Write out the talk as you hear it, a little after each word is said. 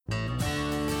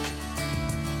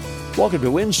Welcome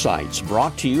to Insights,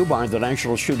 brought to you by the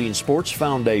National Shooting Sports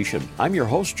Foundation. I'm your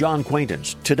host, John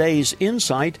Quaintance. Today's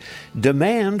Insight,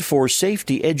 demand for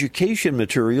safety education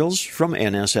materials from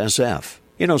NSSF.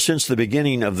 Since the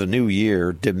beginning of the new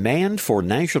year, demand for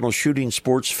National Shooting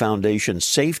Sports Foundation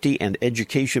safety and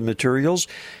education materials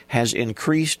has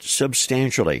increased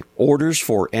substantially. Orders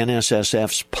for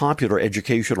NSSF's popular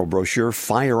educational brochure,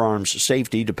 Firearms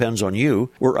Safety Depends on You,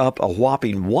 were up a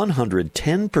whopping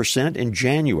 110% in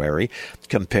January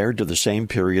compared to the same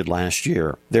period last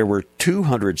year. There were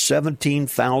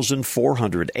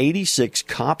 217,486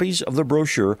 copies of the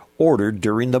brochure ordered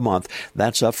during the month.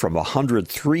 That's up from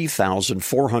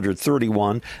 103,431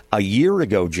 a year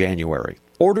ago, January.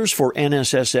 Orders for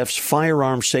NSSF's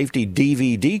Firearm Safety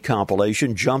DVD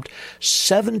compilation jumped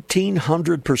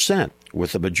 1,700%,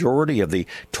 with the majority of the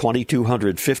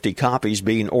 2,250 copies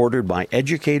being ordered by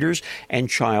educators and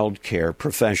child care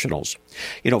professionals.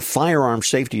 Firearm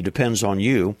Safety Depends on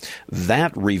You.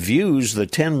 That reviews the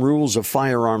 10 rules of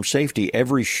firearm safety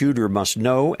every shooter must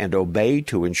know and obey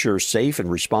to ensure safe and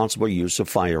responsible use of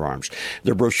firearms.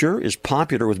 The brochure is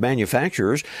popular with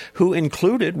manufacturers who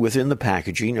include it within the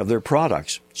packaging of their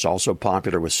products. It's also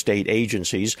popular with state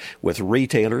agencies, with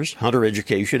retailers, hunter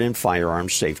education, and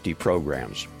firearms safety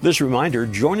programs. This reminder,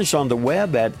 join us on the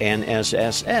web at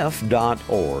nssf.org.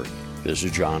 This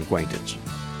is John Quaintance.